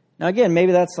 Now again,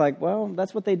 maybe that's like, well,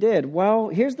 that's what they did. Well,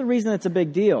 here's the reason it's a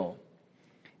big deal.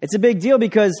 It's a big deal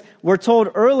because we're told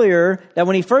earlier that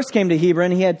when he first came to Hebron,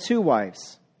 he had 2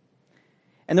 wives.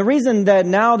 And the reason that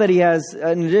now that he has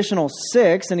an additional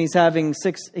 6 and he's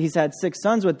had 6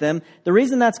 sons with them, the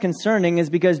reason that's concerning is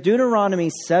because Deuteronomy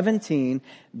 17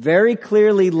 very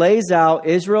clearly lays out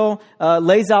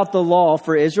the law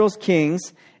for Israel's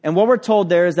kings. And what we're told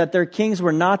there is that their kings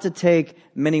were not to take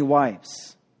many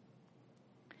wives.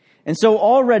 And so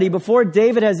already, before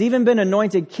David has even been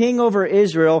anointed king over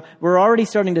Israel, we're already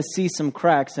starting to see some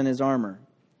cracks in his armor.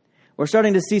 We're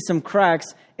starting to see some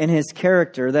cracks in his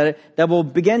character that will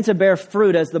begin to bear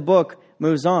fruit as the book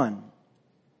moves on.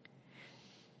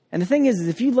 And the thing is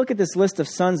if you look at this list of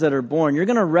sons that are born, you're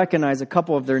going to recognize a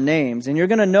couple of their names, and you're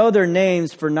going to know their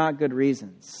names for not good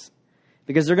reasons,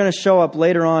 because they're going to show up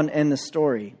later on in the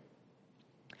story.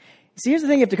 See, here's the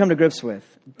thing you have to come to grips with.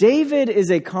 David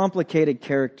is a complicated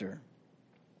character.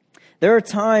 There are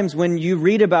times when you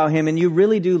read about him and you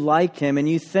really do like him and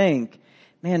you think,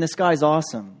 man, this guy's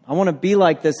awesome. I want to be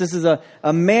like this. This is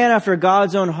a man after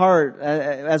God's own heart,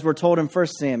 as we're told in 1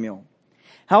 Samuel.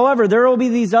 However, there will be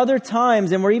these other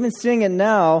times, and we're even seeing it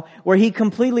now, where he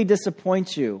completely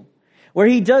disappoints you, where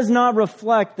he does not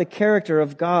reflect the character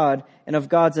of God and of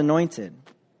God's anointed.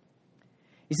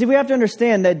 You see, we have to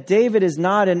understand that David is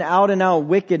not an out-and-out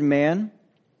wicked man.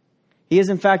 He is,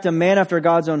 in fact, a man after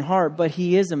God's own heart, but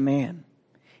he is a man.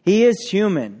 He is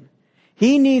human.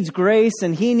 He needs grace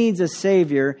and he needs a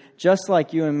Savior just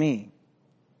like you and me.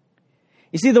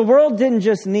 You see, the world didn't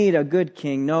just need a good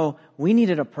king. No, we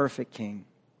needed a perfect king.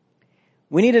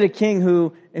 We needed a king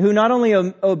who not only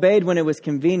obeyed when it was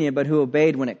convenient, but who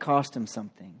obeyed when it cost him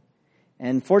something.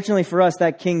 And fortunately for us,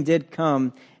 that king did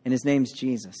come, and his name's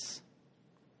Jesus.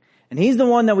 And he's the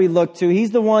one that we look to.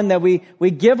 He's the one that we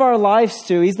give our lives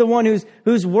to. He's the one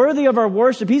who's worthy of our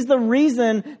worship. He's the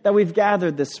reason that we've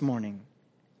gathered this morning.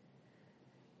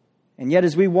 And yet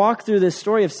as we walk through this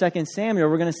story of 2 Samuel,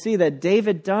 we're going to see that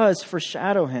David does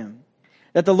foreshadow him.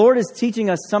 That the Lord is teaching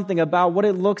us something about what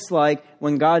it looks like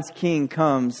when God's king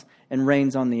comes and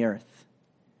reigns on the earth.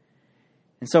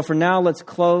 And so for now, let's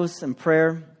close in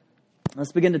prayer.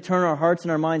 Let's begin to turn our hearts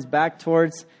and our minds back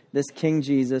towards this King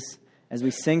Jesus as we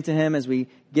sing to him, as we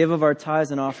give of our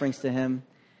tithes and offerings to him.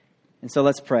 And so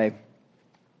let's pray.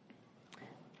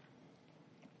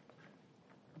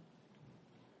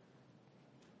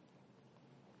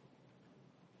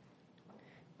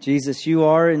 Jesus, you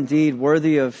are indeed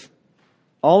worthy of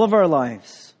all of our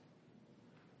lives.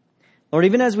 Lord,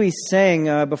 even as we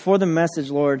sang before the message,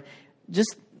 Lord,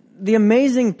 just the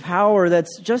amazing power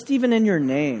that's just even in your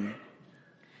name.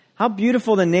 How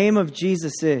beautiful the name of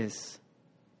Jesus is.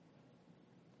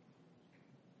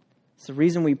 It's the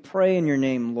reason we pray in your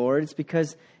name, Lord. It's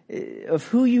because of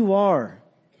who you are.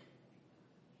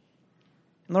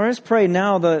 Lord, let's pray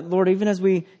now that, Lord, even as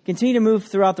we continue to move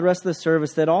throughout the rest of the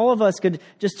service, that all of us could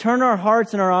just turn our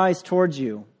hearts and our eyes towards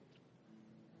you.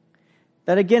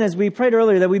 That again, as we prayed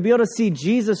earlier, that we'd be able to see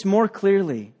Jesus more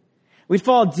clearly. We'd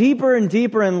fall deeper and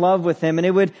deeper in love with him, and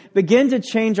it would begin to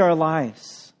change our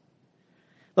lives.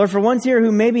 Lord, for ones here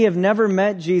who maybe have never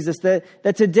met Jesus, that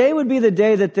today would be the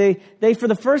day that they for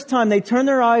the first time, they turn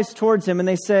their eyes towards him and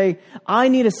they say, I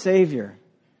need a Savior.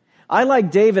 I, like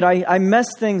David, I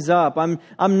mess things up. I'm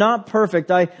not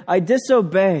perfect. I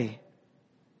disobey.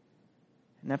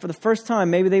 And that for the first time,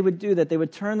 maybe they would do that. They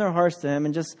would turn their hearts to him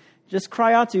and just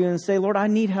cry out to you and say, Lord, I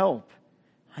need help.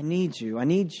 I need you. I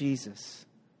need Jesus.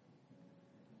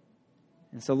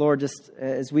 And so, Lord, just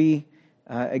as we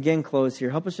again close here,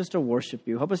 help us just to worship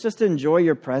you. Help us just to enjoy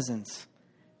your presence.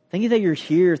 Thank you that you're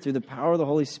here through the power of the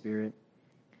Holy Spirit.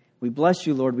 We bless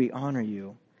you, Lord. We honor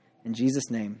you. In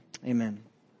Jesus' name, amen.